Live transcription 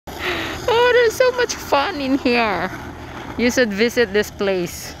there's so much fun in here. You should visit this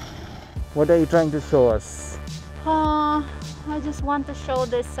place. What are you trying to show us? I just want to show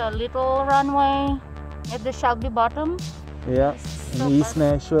this little runway at the Shelby Bottoms. Yeah, in East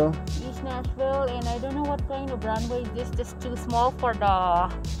Nashville. East Nashville, and I don't know what kind of runway. This is just too small for the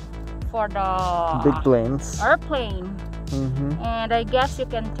Big planes. airplane. And I guess you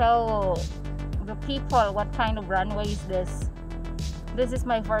can tell the people what kind of runway is this. This is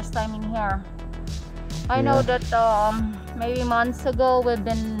my first time in here. I know that maybe months ago we've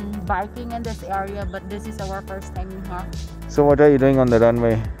been biking in this area, but this is our first time in here. So what are you doing on the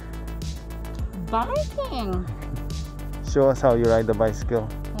runway? Biking. Show us how you ride the bicycle.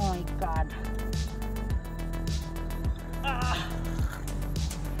 Oh my god.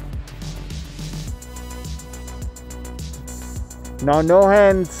 Now no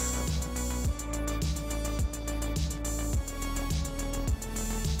hands.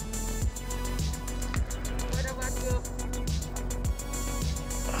 What about you?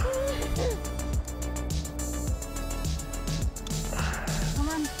 Come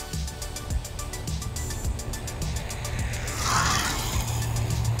on.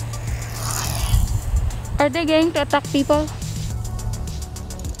 Are they going to attack people?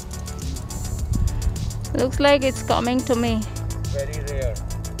 Looks like it's coming to me. Very rare.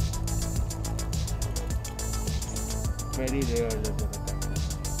 Very rare.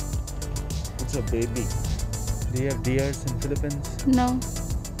 It's a baby. Do you have deers in Philippines? No.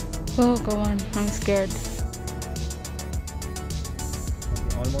 Oh, go on. I'm scared.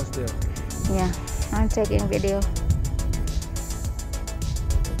 Okay, almost there. Yeah, I'm taking video.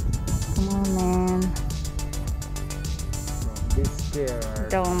 Come on, man. Don't be scared.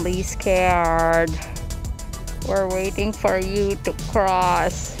 Don't be scared. We're waiting for you to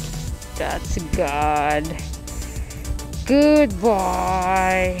cross. That's good. Good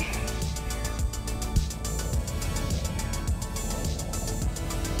boy.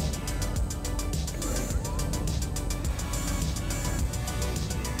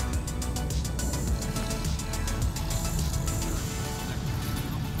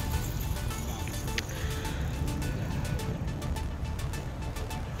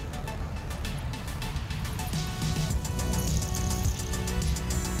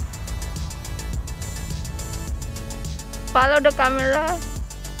 Follow the camera.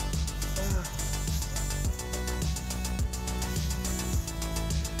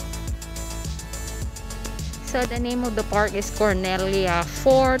 So the name of the park is Cornelia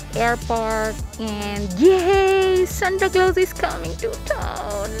Fort Airpark, and yay! Santa Claus is coming to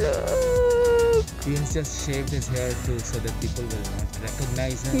town. Look. He has just shaved his hair too, so that people will not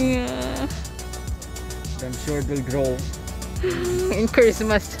recognize him. Yeah. I'm sure it will grow In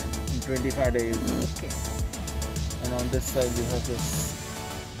Christmas. in 25 days. Okay. And on this side we have this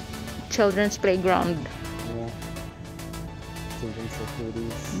Children's playground. children's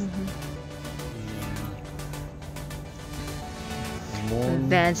activities. Moon.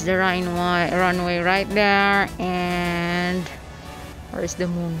 That's the runway right there, and where's the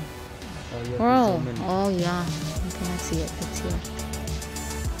moon? Oh, yeah, Oh, zoom in. oh yeah, you cannot see it. It's here.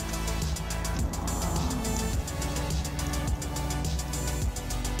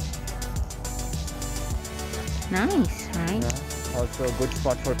 Nice, right? Yeah. Also a good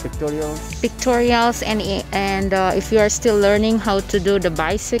spot for pictorials. Pictorials, and if you are still learning how to do the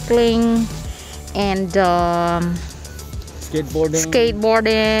bicycling and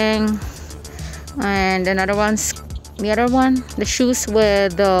skateboarding, and another one's the other one, the shoes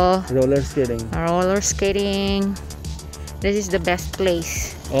with Roller skating. roller skating. This is the best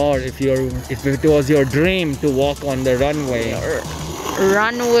place. Or if it was your dream to walk on the runway.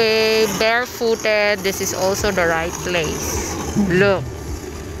 Runway barefooted, this is also the right place. Look.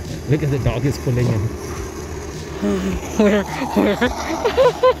 Look at the dog is pulling in. Where?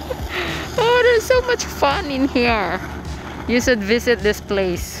 Oh, there's so much fun in here. You should visit this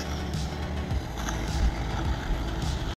place.